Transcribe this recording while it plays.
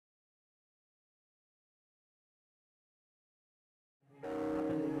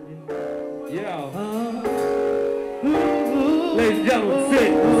Yo. Ladies and gentlemen,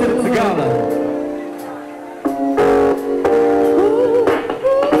 Sid Segala.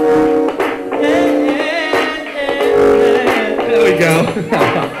 There we go.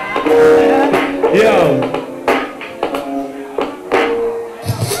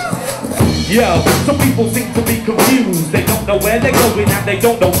 Yo, some people seem to be confused. They don't know where they're going and they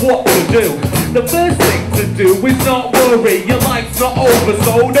don't know what to do. The first thing to do is not worry. Your life's not over,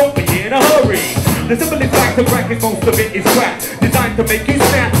 so don't be in a hurry. The simplest fact of crack is most of it is crack, designed to make you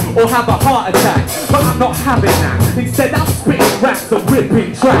snap or have a heart attack. But I'm not having that. Instead I'm spitting raps and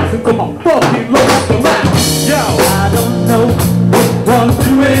ripping tracks until my fucking lost the rap. Yo, I don't know what I'm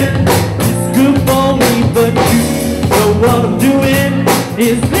doing. It's good for me, but you know what I'm doing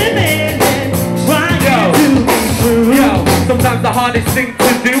is living and trying to be true. Yo, sometimes the hardest thing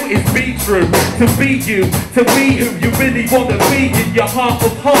to do is be true. To be you, to be who you really want to be in your heart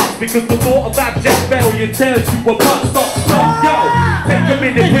of hearts. Because the thought of abject failure tears you apart. Stop. Yo, take a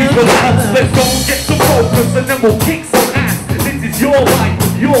minute, please relax. Let's go and get some focus and then we'll kick some ass. This is your life,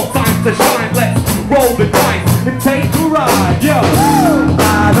 your time to shine. Let's roll the dice and take a ride. Yo,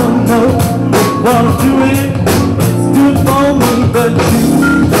 I don't know what I'm doing. It's good for me, but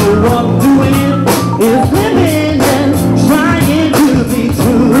you know what I'm doing is living and trying to be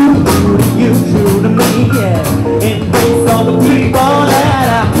true. True to you, true to me, yeah. Embrace all the people that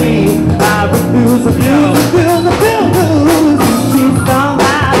I meet. I refuse to be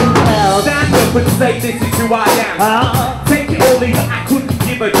somebody else. Stand up and say this is who I am. Take it or leave it, I couldn't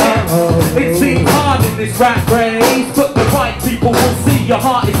give a damn. It seems hard in this rat race, but the right people will see your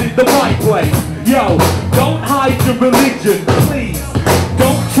heart is in the right place. Yo, don't hide your religion, please.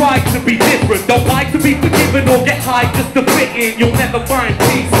 Don't try to be different. Don't like to be forgiven or get high just to fit in. You'll never find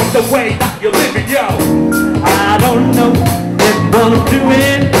peace with the way that you're living. Yo, I don't know if what I'm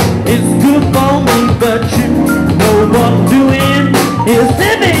doing is good for me, but you know what I'm doing is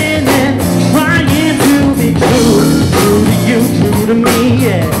living and trying to be true. True to you, true to me,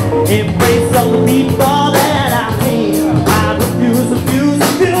 yeah. Embrace all the people that I hate. I refuse to be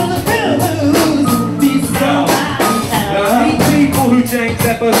somebody else. people who change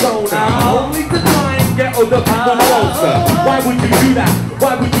their persona only to try and get other people closer. Why would you do that?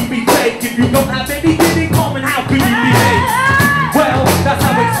 Why would you be fake if you don't have anything in common? How can you behave? Well, that's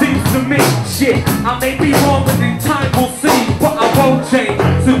how it seems to me. Shit, I may be wrong, but in time we'll see. But I won't change,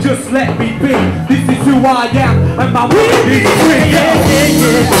 so just let me be. This is who I am, and my word is free. Yeah.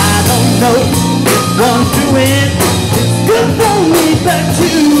 I don't know what I'm doing. It's good for me, but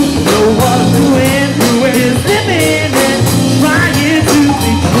you know what I'm doing is living and trying to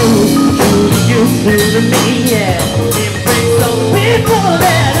be true. True to you, true to me, yeah. Embrace all the people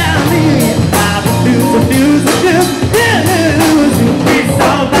that I meet. I refuse to be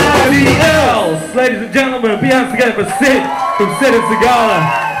somebody else. Ladies and gentlemen, put your hands together for Sid from Sid and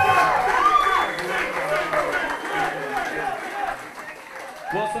Segala.